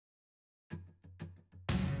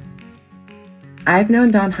I've known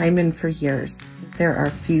Don Hindman for years. There are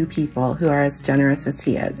few people who are as generous as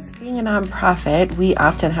he is. Being a nonprofit, we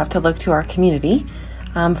often have to look to our community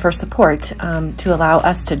for support to allow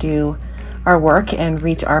us to do our work and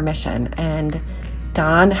reach our mission. And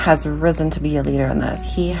Don has risen to be a leader in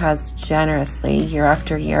this. He has generously, year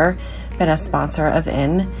after year, been a sponsor of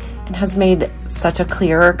IN and has made such a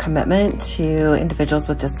clear commitment to individuals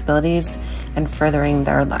with disabilities and furthering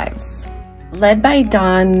their lives. Led by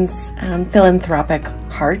Don's philanthropic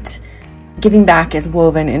heart, giving back is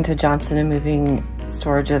woven into Johnson & Moving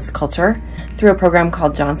Storage's culture through a program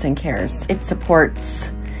called Johnson Cares. It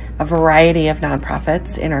supports a variety of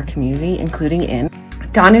nonprofits in our community, including IN.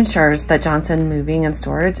 Don ensures that Johnson Moving and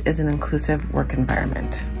Storage is an inclusive work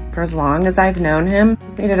environment. For as long as I've known him,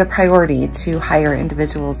 he's made it a priority to hire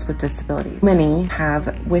individuals with disabilities. Many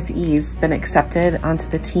have, with ease, been accepted onto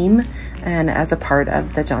the team and as a part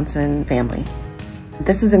of the Johnson family.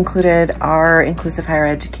 This has included our inclusive higher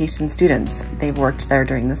education students. They've worked there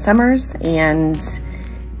during the summers and,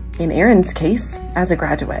 in Aaron's case, as a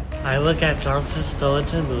graduate. I work at Johnson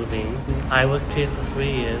Storage and Moving. I worked here for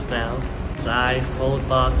 3 years now. I fold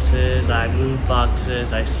boxes, I move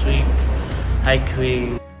boxes, I sweep, I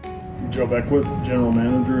clean. Joe Beckwith, General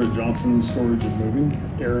Manager at Johnson Storage and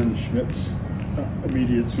Moving. Aaron Schmitz,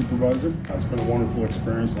 Immediate Supervisor. It's been a wonderful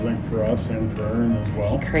experience, I think, for us and for Aaron as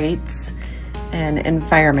well. He creates an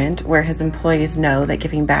environment where his employees know that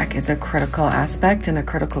giving back is a critical aspect and a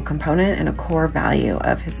critical component and a core value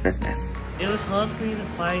of his business. It was hard for me to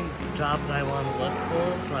find jobs I want to look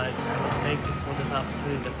for, so I'm thankful for this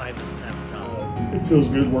opportunity to find this kind of job. It feels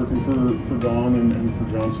good working for Don and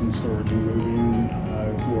for Johnson Storage and Moving,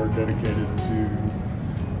 who are dedicated to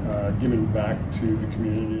giving back to the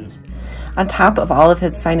community. On top of all of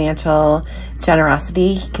his financial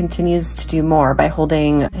generosity, he continues to do more by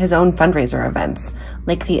holding his own fundraiser events,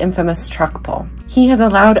 like the infamous truck pull. He has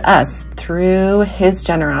allowed us, through his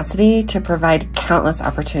generosity, to provide countless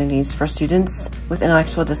opportunities for students with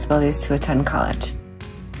intellectual disabilities to attend college.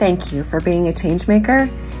 Thank you for being a change maker,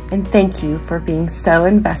 and thank you for being so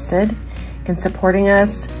invested in supporting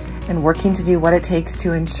us and working to do what it takes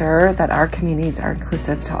to ensure that our communities are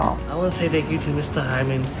inclusive to all. I want to say thank you to Mr.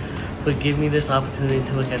 Hindman for giving me this opportunity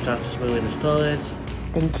to look at Johnson Moving and Storage.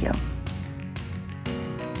 Thank you.